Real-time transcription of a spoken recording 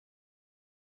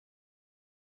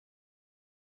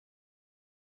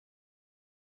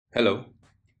Hello.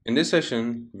 In this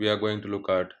session, we are going to look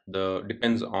at the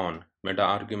depends on meta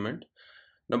argument.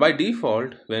 Now, by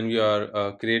default, when we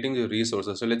are creating the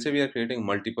resources, so let's say we are creating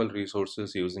multiple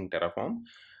resources using Terraform.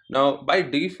 Now, by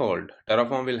default,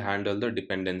 Terraform will handle the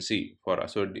dependency for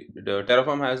us. So, the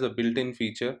Terraform has a built-in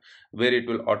feature where it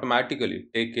will automatically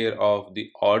take care of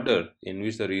the order in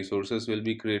which the resources will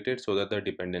be created so that the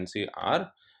dependency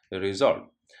are resolved.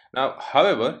 Now,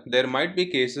 however, there might be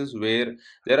cases where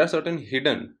there are certain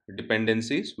hidden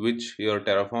dependencies which your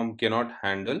Terraform cannot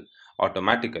handle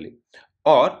automatically,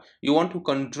 or you want to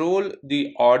control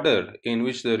the order in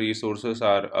which the resources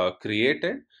are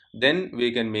created, then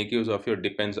we can make use of your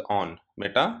depends on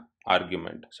meta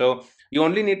argument. So you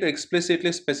only need to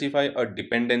explicitly specify a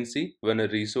dependency when a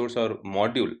resource or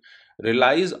module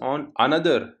relies on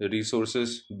another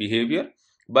resource's behavior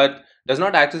but does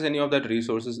not access any of that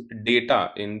resources data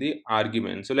in the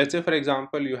argument. So let's say, for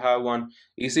example, you have one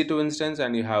EC2 instance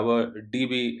and you have a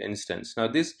DB instance. Now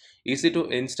this EC2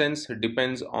 instance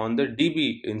depends on the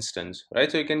DB instance,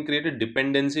 right? So you can create a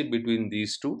dependency between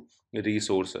these two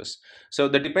resources. So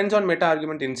the depends on meta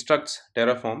argument instructs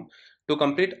Terraform to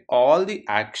complete all the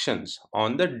actions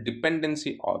on the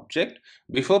dependency object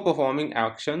before performing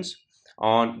actions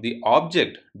on the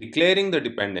object declaring the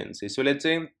dependency. So let's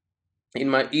say in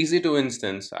my EC2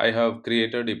 instance, I have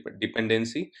created a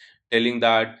dependency telling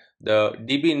that the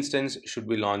DB instance should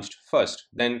be launched first.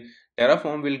 Then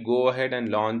Terraform will go ahead and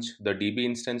launch the DB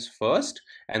instance first,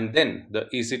 and then the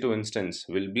EC2 instance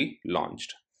will be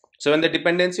launched. So when the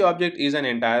dependency object is an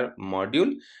entire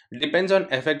module, depends on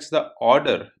affects the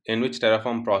order in which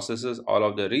Terraform processes all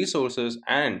of the resources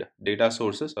and data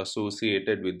sources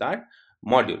associated with that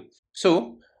module.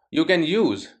 So you can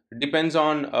use depends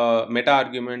on meta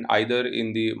argument either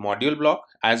in the module block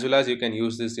as well as you can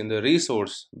use this in the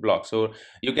resource block. So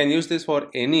you can use this for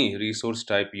any resource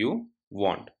type you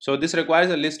want. So this requires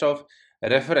a list of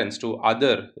reference to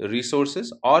other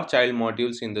resources or child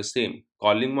modules in the same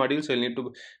calling module. So you need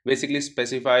to basically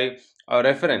specify a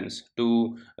reference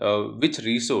to which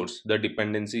resource the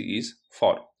dependency is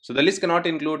for. So the list cannot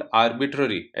include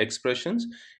arbitrary expressions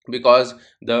because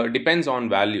the depends on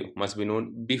value must be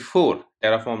known before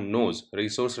Terraform knows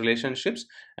resource relationships,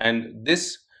 and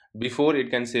this before it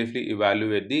can safely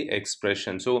evaluate the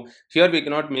expression. So here we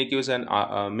cannot make use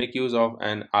of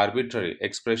an arbitrary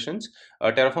expressions.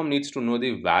 Terraform needs to know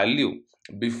the value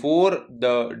before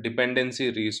the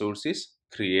dependency resource is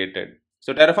created.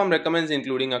 So Terraform recommends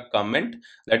including a comment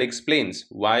that explains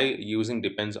why using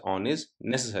depends on is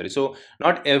necessary. So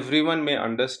not everyone may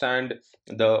understand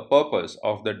the purpose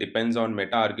of the depends on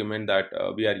meta argument that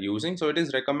we are using. So it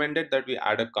is recommended that we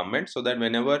add a comment so that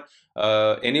whenever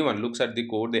anyone looks at the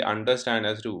code, they understand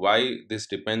as to why this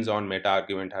depends on meta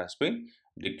argument has been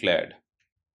declared.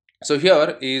 So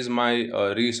here is my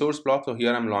resource block. So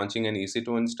here I'm launching an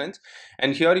EC2 instance,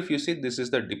 and here if you see, this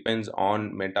is the depends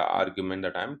on meta argument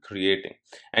that I'm creating,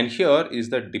 and here is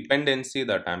the dependency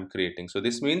that I'm creating. So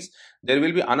this means there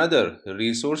will be another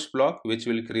resource block which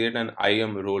will create an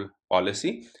IAM role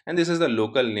policy, and this is the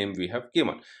local name we have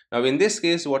given. Now in this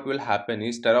case, what will happen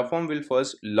is Terraform will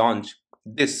first launch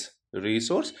this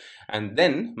resource and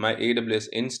then my AWS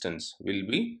instance will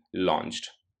be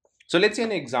launched. So let's see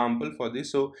an example for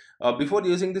this. So before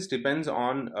using this depends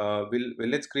on,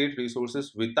 let's create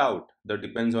resources without the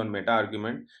depends on meta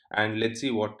argument, and let's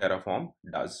see what Terraform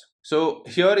does. So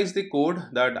here is the code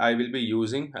that I will be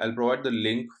using. I'll provide the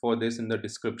link for this in the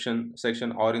description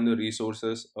section or in the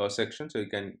resources section, so you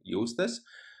can use this.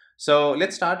 So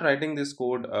let's start writing this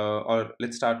code or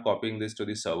let's start copying this to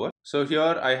the server. So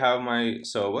here I have my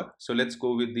server. So let's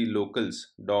go with the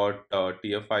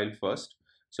locals.tf file first.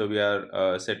 So we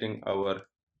are setting our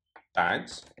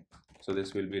tags. So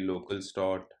this will be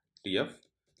locals.tf.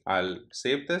 I'll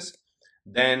save this.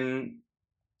 Then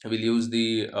we'll use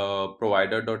the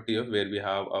provider.tf where we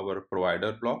have our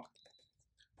provider block.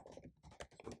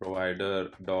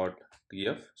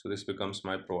 Provider.tf. So this becomes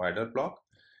my provider block.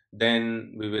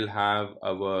 Then we will have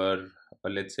our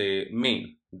let's say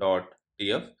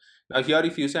main.tf. Now here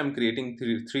if you say I'm creating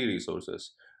three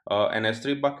resources, an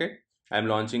S3 bucket, I'm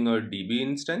launching a DB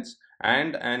instance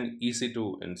and an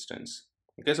EC2 instance.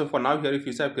 Okay, so for now here if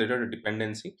you say I've created a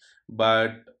dependency,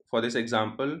 but for this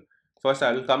example first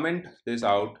I will comment this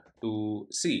out to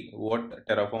see what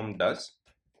Terraform does.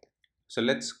 So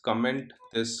let's comment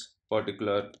this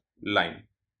particular line.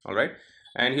 All right,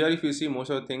 and here if you see most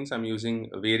of the things I'm using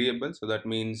variables, so that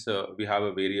means we have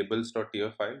a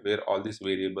variables.tf file where all these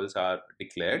variables are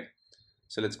declared.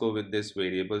 So let's go with this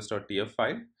variables.tf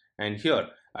file, and here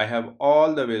I have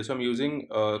all the variables. So I'm using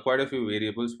quite a few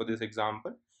variables for this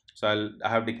example. So I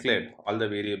have declared all the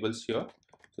variables here.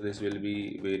 So this will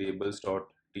be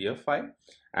variables.tf file,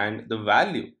 and the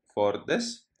value for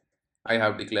this I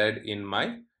have declared in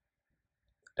my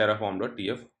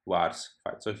terraform.tf vars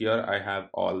file. So here I have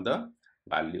all the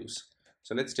values.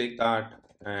 So let's take that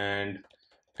and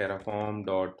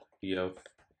terraform.tf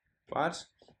vars,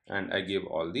 and I give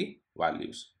all the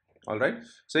values. All right.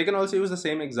 So you can also use the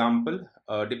same example.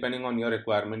 Depending on your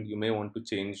requirement, you may want to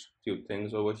change few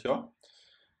things over here.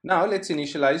 Now let's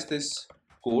initialize this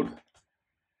code.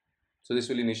 So this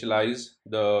will initialize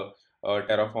the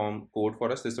Terraform code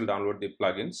for us. This will download the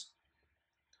plugins,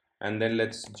 and then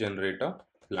let's generate a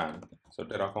plan. So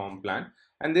Terraform plan,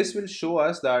 and this will show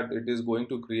us that it is going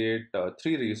to create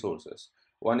three resources.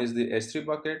 One is the S3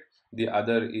 bucket, the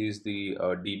other is the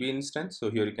DB instance. So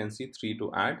here you can see three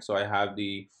to add. So I have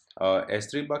the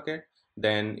S3 bucket,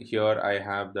 then here I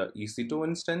have the EC2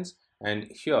 instance, and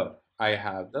here I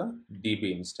have the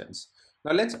DB instance.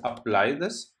 Now let's apply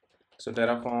this. So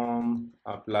Terraform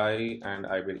apply, and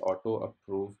I will auto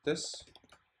approve this,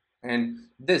 and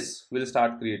this will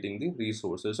start creating the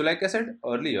resources. So like I said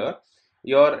earlier,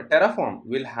 your Terraform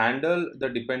will handle the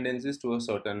dependencies to a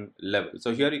certain level.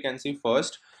 So here you can see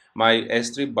first my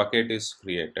S3 bucket is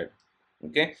created.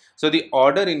 Okay, so the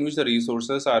order in which the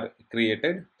resources are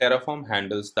created, Terraform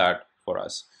handles that for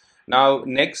us. Now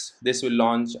next, this will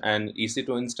launch an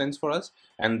EC2 instance for us,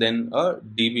 and then a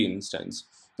DB instance.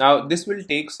 Now this will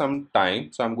take some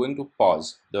time, so I'm going to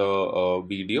pause the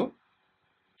video.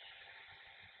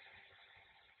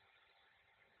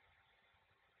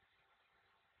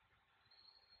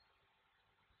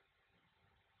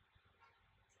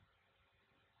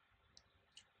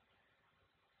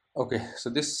 Okay, so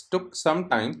this took some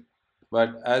time,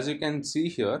 but as you can see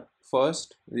here,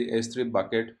 first the S3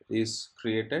 bucket is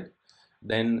created,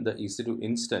 then the EC2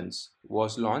 instance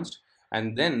was launched,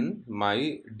 and then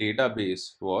my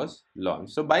database was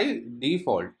launched. So by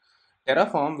default,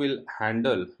 Terraform will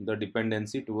handle the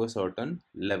dependency to a certain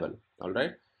level. All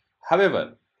right.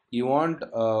 However, you want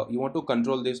to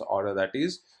control this order. That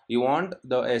is, you want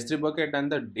the S3 bucket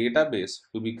and the database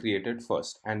to be created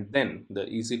first, and then the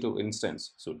EC2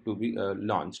 instance so to be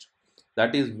launched.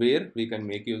 That is where we can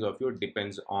make use of your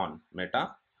depends on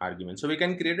meta argument. So we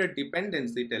can create a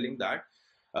dependency telling that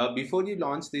before you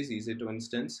launch this EC2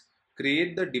 instance,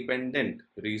 create the dependent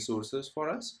resources for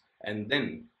us, and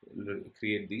then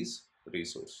create these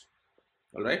resource.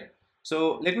 All right.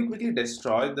 So let me quickly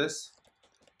destroy this,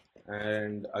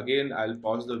 and again I'll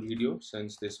pause the video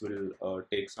since this will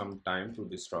take some time to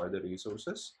destroy the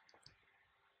resources.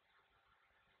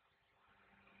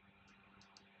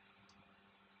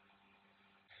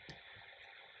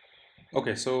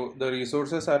 Okay, so the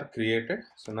resources are created.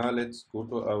 So now let's go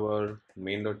to our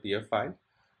main.tf file,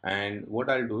 and what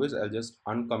I'll do is I'll just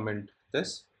uncomment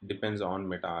this depends on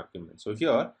meta argument. So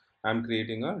here I'm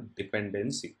creating a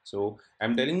dependency. So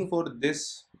I'm telling for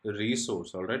this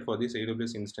resource, all right, for this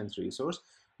AWS instance resource,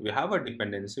 we have a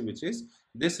dependency which is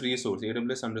this resource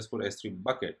AWS underscore S3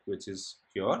 bucket, which is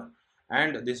here,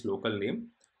 and this local name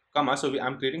comma. So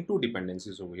I'm creating two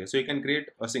dependencies over here. So you can create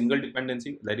a single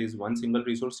dependency, that is one single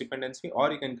resource dependency,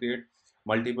 or you can create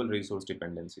multiple resource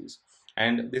dependencies.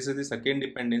 And this is the second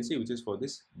dependency, which is for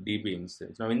this DB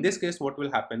instance. Now in this case, what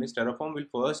will happen is Terraform will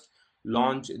first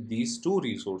launch these two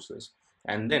resources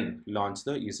and then launch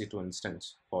the EC2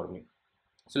 instance for me.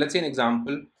 So let's see an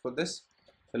example for this.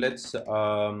 So let's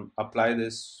apply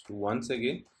this once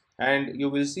again, and you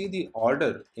will see the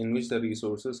order in which the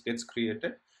resources gets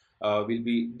created will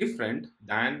be different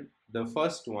than the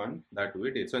first one that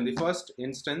we did. So in the first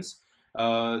instance,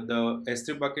 the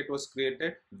S3 bucket was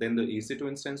created, then the EC2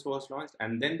 instance was launched,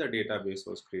 and then the database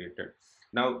was created.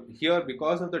 Now here,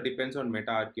 because of the depends on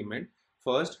meta argument,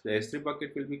 first the S3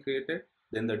 bucket will be created,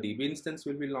 then the DB instance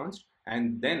will be launched,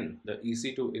 and then the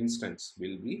EC2 instance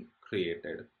will be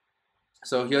created.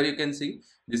 So here you can see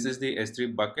this is the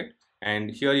S3 bucket,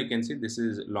 and here you can see this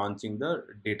is launching the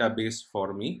database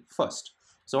for me first.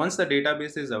 So once the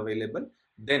database is available,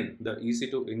 then the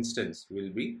EC2 instance will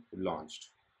be launched.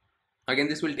 Again,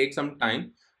 this will take some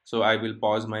time, so I will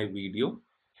pause my video.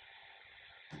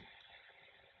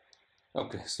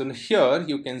 Okay, so here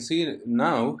you can see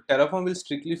now Terraform will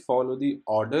strictly follow the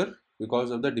order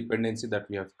because of the dependency that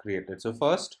we have created. So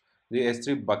first the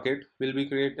S3 bucket will be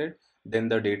created, then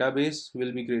the database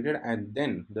will be created, and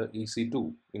then the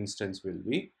EC2 instance will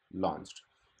be launched.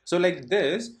 So like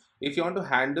this, if you want to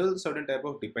handle certain type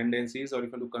of dependencies, or if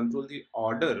you want to control the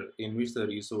order in which the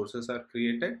resources are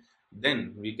created,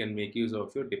 then we can make use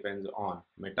of your depends on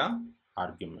meta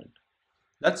argument.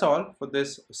 That's all for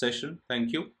this session.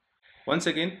 Thank you. Once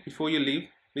again, before you leave,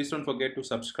 please don't forget to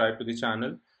subscribe to the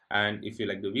channel And if you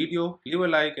like the video, leave a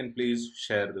like and please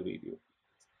share the video.